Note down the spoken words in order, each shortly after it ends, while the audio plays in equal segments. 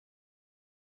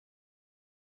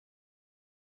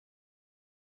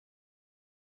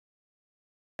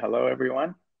Hello,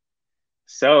 everyone.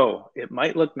 So it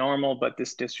might look normal, but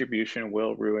this distribution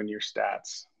will ruin your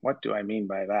stats. What do I mean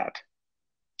by that?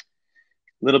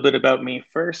 A little bit about me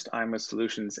first. I'm a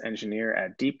solutions engineer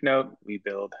at DeepNote. We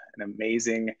build an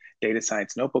amazing data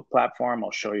science notebook platform. I'll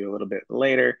show you a little bit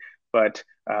later, but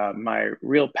my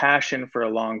real passion for a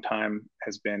long time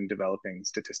has been developing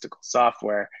statistical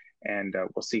software, and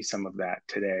we'll see some of that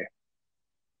today.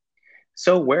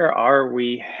 So, where are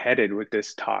we headed with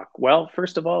this talk? Well,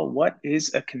 first of all, what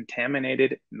is a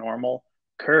contaminated normal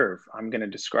curve? I'm going to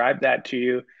describe that to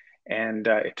you. And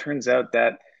it turns out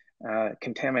that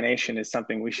contamination is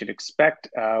something we should expect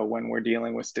when we're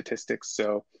dealing with statistics.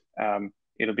 So,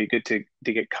 it'll be good to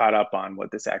get caught up on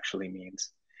what this actually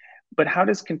means. But how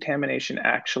does contamination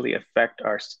actually affect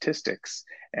our statistics?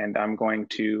 And I'm going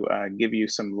to give you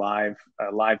some live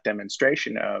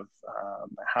demonstration of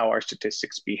how our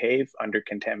statistics behave under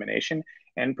contamination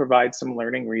and provide some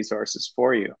learning resources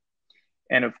for you.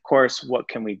 And of course, what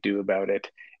can we do about it?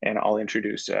 And I'll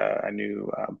introduce a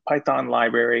new Python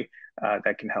library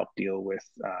that can help deal with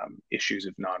issues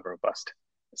of non-robust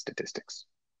statistics.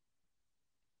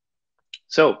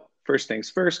 So first things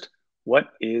first, what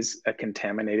is a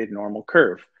contaminated normal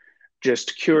curve?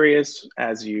 Just curious,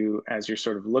 as you're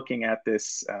sort of looking at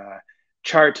this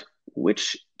chart,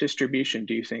 which distribution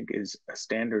do you think is a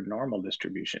standard normal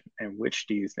distribution, and which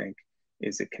do you think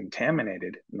is a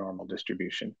contaminated normal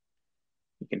distribution?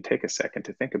 You can take a second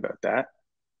to think about that.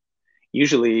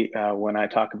 Usually when I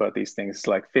talk about these things, it's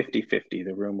like 50-50.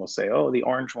 The room will say, oh, the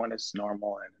orange one is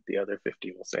normal, and the other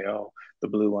 50 will say, oh, the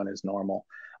blue one is normal.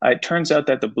 It turns out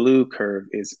that the blue curve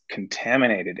is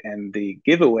contaminated, and the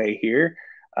giveaway here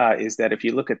is that if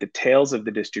you look at the tails of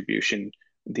the distribution,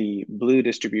 the blue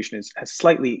distribution has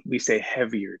slightly, we say,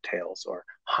 heavier tails or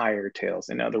higher tails.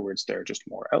 In other words, there are just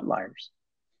more outliers.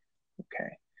 Okay,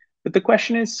 but the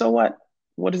question is, so what?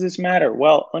 What does this matter?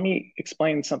 Well, let me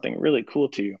explain something really cool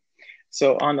to you.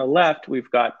 So on the left,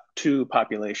 we've got two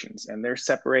populations, and they're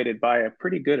separated by a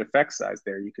pretty good effect size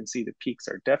there. You can see the peaks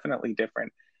are definitely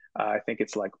different. I think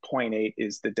it's like 0.8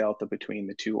 is the delta between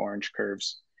the two orange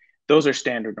curves. Those are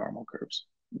standard normal curves.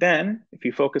 Then, if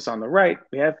you focus on the right,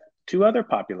 we have two other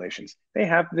populations. They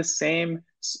have the same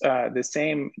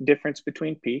difference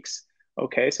between peaks.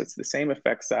 Okay, so it's the same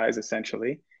effect size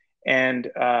essentially. And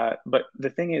but the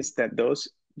thing is that those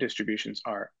distributions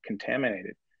are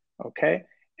contaminated. Okay,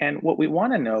 and what we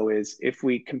want to know is if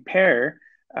we compare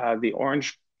the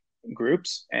orange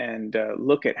groups and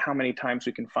look at how many times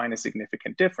we can find a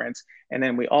significant difference, and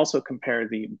then we also compare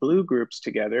the blue groups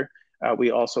together,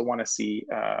 we also want to see,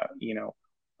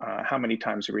 how many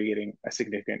times are we getting a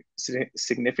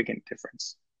significant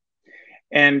difference.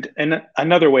 And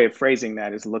another way of phrasing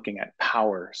that is looking at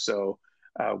power. So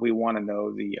we want to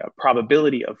know the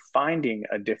probability of finding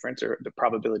a difference or the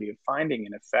probability of finding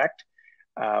an effect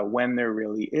when there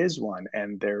really is one,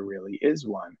 and there really is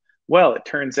one. Well, it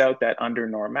turns out that under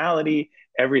normality,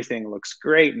 everything looks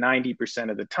great.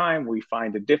 90% of the time, we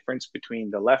find a difference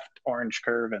between the left orange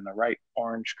curve and the right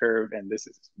orange curve, and this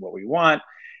is what we want.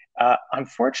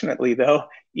 Unfortunately, though,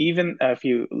 even if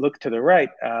you look to the right,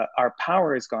 our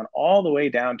power has gone all the way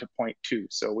down to 0.2.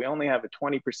 So we only have a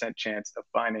 20% chance of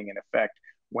finding an effect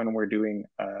when we're doing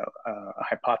a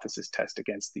hypothesis test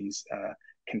against these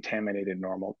contaminated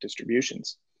normal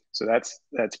distributions. So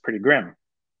that's pretty grim.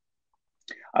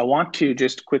 I want to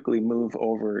just quickly move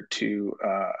over to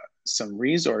some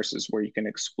resources where you can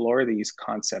explore these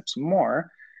concepts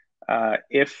more.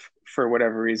 If for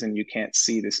whatever reason you can't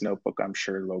see this notebook, I'm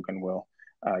sure Logan will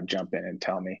jump in and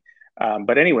tell me.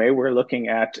 But anyway, we're looking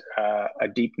at a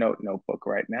DeepNote notebook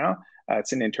right now.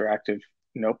 It's an interactive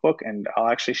notebook, and I'll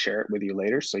actually share it with you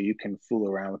later so you can fool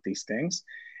around with these things.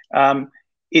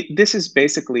 This is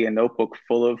basically a notebook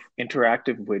full of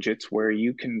interactive widgets where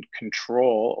you can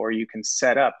control or you can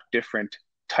set up different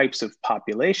types of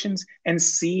populations and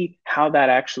see how that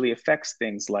actually affects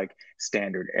things like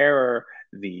standard error,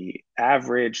 the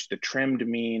average, the trimmed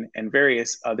mean, and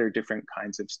various other different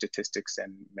kinds of statistics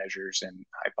and measures and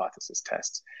hypothesis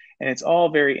tests. And it's all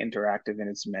very interactive, and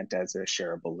it's meant as a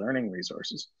shareable learning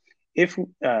resources. If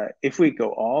we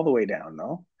go all the way down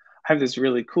though, I have this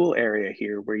really cool area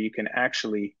here where you can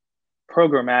actually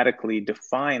programmatically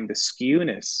define the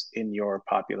skewness in your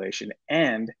population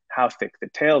and how thick the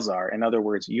tails are. In other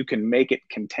words, you can make it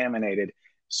contaminated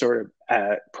sort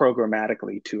of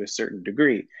programmatically to a certain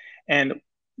degree. And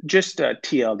just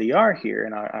TLDR here,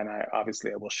 and I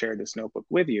obviously I will share this notebook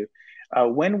with you,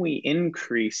 when we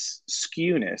increase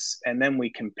skewness and then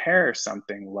we compare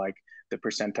something like the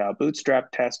percentile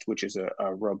bootstrap test, which is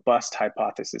a robust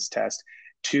hypothesis test,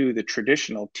 to the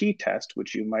traditional t-test,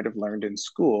 which you might have learned in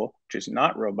school, which is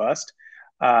not robust,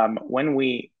 when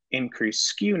we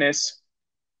increase skewness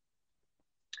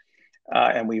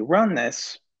and we run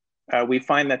this, we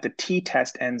find that the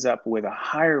t-test ends up with a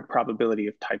higher probability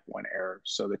of type 1 error.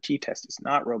 So the t-test is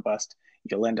not robust.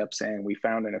 You'll end up saying we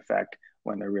found an effect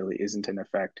when there really isn't an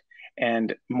effect.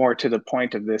 And more to the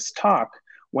point of this talk,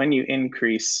 when you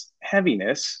increase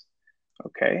heaviness,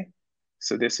 okay,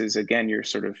 so this is, again, you're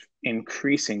sort of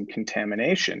increasing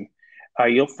contamination,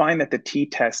 you'll find that the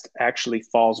t-test actually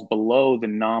falls below the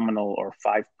nominal or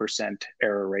 5%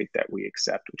 error rate that we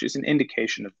accept, which is an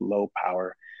indication of low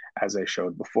power, as I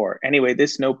showed before. Anyway,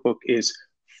 this notebook is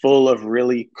full of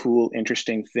really cool,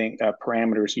 interesting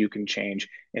parameters you can change.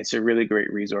 It's a really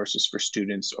great resources for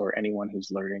students or anyone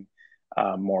who's learning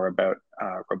more about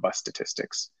robust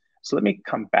statistics. So let me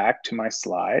come back to my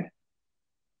slide.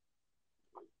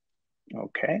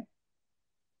 Okay.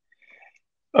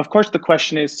 Of course, the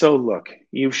question is, so look,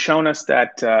 you've shown us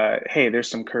that, hey, there's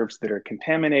some curves that are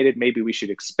contaminated. Maybe we should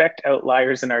expect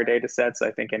outliers in our data sets.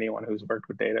 I think anyone who's worked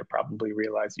with data probably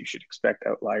realized you should expect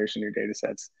outliers in your data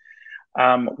sets.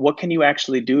 What can you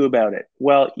actually do about it?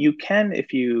 Well, you can,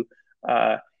 if you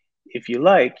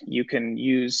like, you can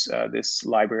use this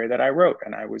library that I wrote.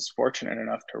 And I was fortunate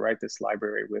enough to write this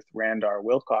library with Randar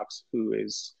Wilcox, who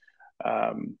is,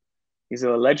 he's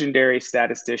a legendary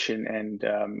statistician, and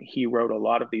he wrote a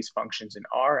lot of these functions in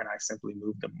R, and I simply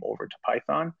moved them over to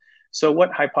Python. So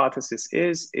what hypothesis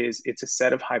is it's a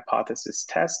set of hypothesis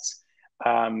tests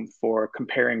for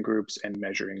comparing groups and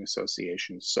measuring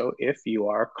associations. So if you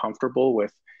are comfortable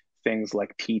with things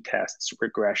like t-tests,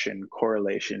 regression,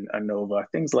 correlation, ANOVA,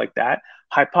 things like that,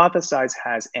 Hypothesize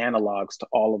has analogs to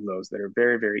all of those that are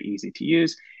very, very easy to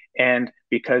use. And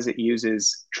because it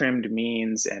uses trimmed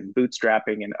means and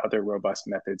bootstrapping and other robust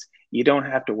methods, you don't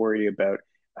have to worry about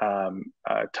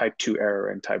type 2 error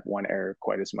and type 1 error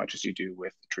quite as much as you do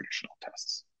with traditional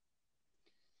tests.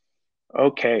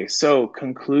 Okay, so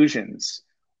conclusions.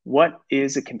 What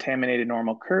is a contaminated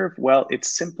normal curve? Well,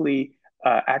 it's simply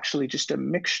actually just a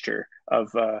mixture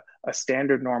of a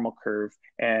standard normal curve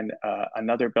and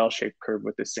another bell-shaped curve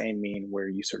with the same mean, where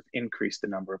you sort of increase the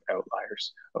number of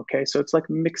outliers. Okay, so it's like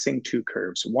mixing two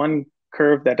curves, one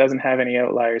curve that doesn't have any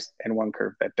outliers and one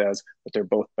curve that does, but they're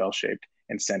both bell-shaped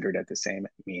and centered at the same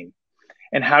mean.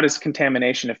 And how does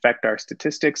contamination affect our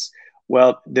statistics?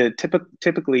 Well,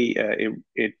 typically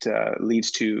it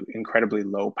leads to incredibly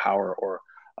low power or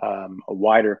a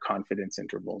wider confidence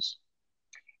intervals.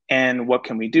 And what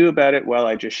can we do about it? Well,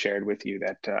 I just shared with you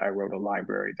that I wrote a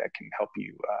library that can help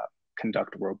you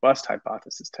conduct robust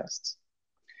hypothesis tests.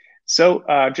 So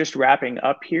just wrapping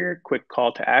up here, quick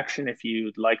call to action. If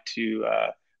you'd like to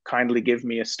kindly give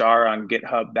me a star on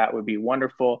GitHub, that would be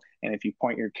wonderful. And if you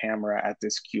point your camera at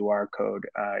this QR code,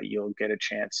 you'll get a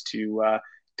chance to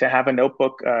have a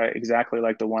notebook exactly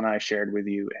like the one I shared with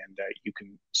you, and you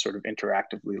can sort of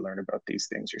interactively learn about these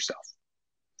things yourself.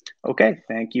 Okay,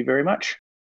 thank you very much.